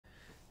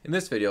In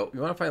this video, we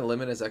want to find the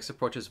limit as x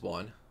approaches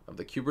 1 of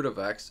the cube root of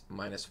x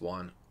minus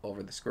 1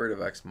 over the square root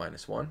of x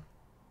minus 1.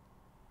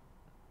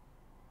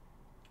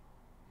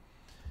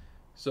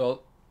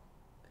 So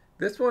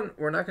this one,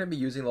 we're not going to be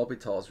using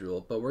L'Hopital's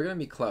rule, but we're going to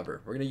be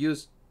clever. We're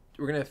going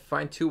to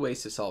find two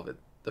ways to solve it.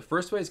 The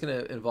first way is going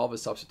to involve a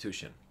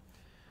substitution.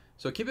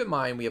 So keep in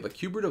mind, we have a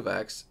cube root of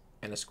x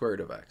and a square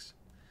root of x.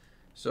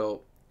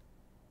 So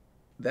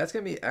that's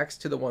going to be x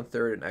to the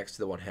 1/3 and x to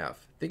the 1/2.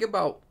 Think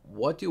about,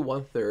 what do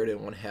 1/3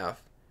 and 1/2,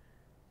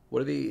 what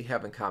do they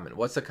have in common?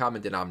 What's the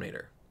common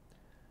denominator?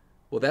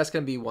 Well, that's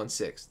going to be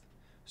 1/6.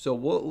 So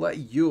we'll let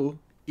u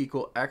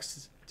equal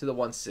x to the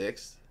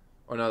 1/6,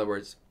 or in other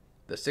words,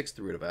 the 6th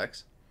root of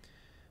x.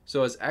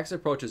 So as x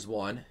approaches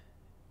 1,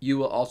 u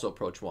will also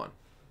approach 1.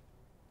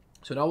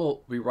 So now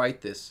we'll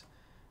rewrite this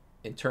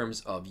in terms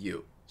of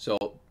u. So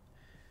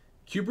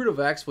cube root of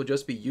x will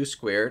just be u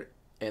squared,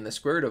 and the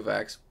square root of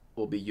x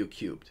will be u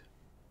cubed.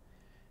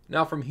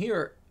 Now from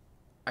here,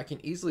 I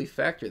can easily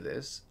factor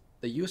this.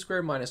 The u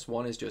squared minus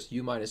 1 is just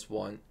u minus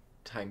 1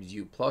 times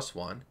u plus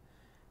 1.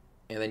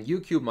 And then u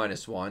cubed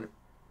minus 1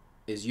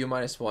 is u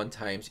minus 1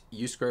 times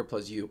u squared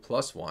plus u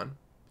plus 1.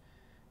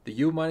 The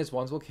u minus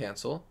 1s will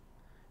cancel.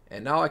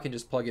 And now I can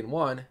just plug in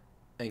 1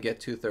 and get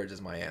 2/3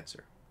 as my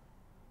answer.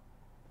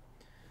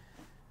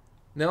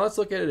 Now let's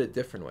look at it a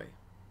different way.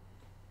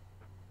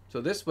 So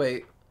this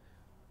way,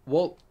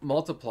 we'll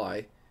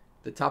multiply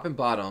the top and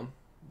bottom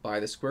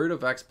by the square root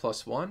of x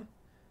plus 1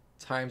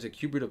 times the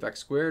cube root of x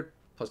squared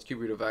plus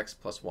cube root of x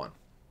plus 1.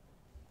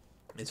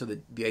 And so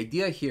the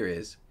idea here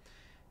is,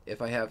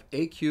 if I have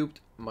a cubed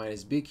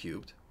minus b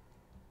cubed,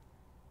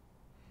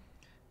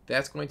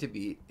 that's going to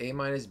be a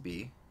minus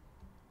b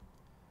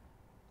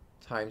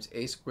times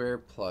a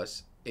squared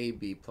plus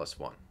ab plus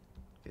 1.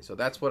 Okay, so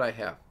that's what I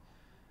have.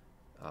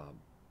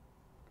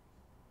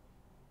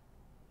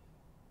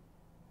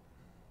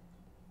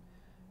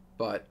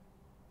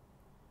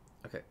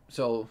 Okay,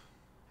 so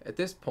at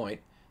this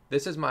point,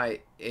 this is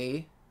my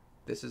a,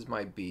 this is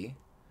my b,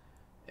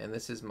 and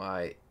this is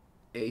my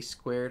a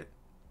squared,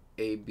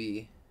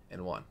 ab,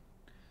 and 1.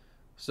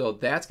 So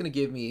that's going to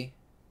give me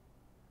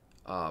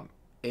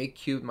a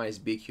cubed minus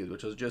b cubed,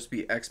 which will just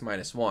be x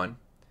minus 1.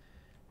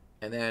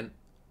 And then,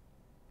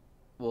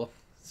 well,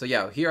 so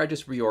yeah, here I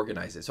just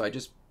reorganize it. So I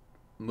just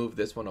move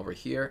this one over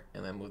here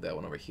and then move that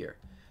one over here.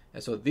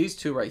 And so these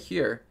two right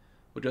here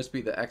will just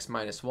be the x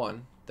minus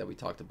 1 that we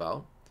talked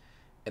about.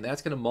 And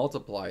that's going to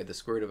multiply the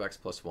square root of x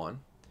plus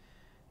 1.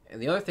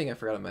 And the other thing I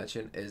forgot to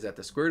mention is that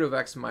the square root of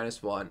x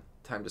minus 1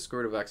 times the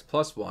square root of x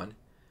plus 1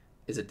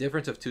 is a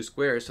difference of two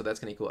squares, so that's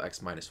going to equal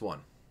x minus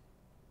 1.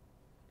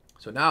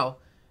 So now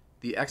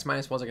the x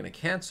minus 1s are going to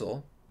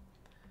cancel.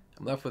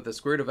 I'm left with the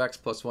square root of x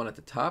plus 1 at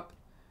the top,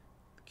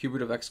 cube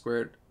root of x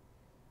squared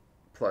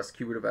plus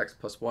cube root of x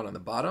plus 1 on the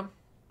bottom.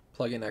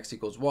 Plug in x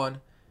equals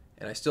 1,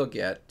 and I still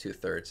get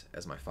 2/3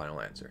 as my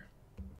final answer.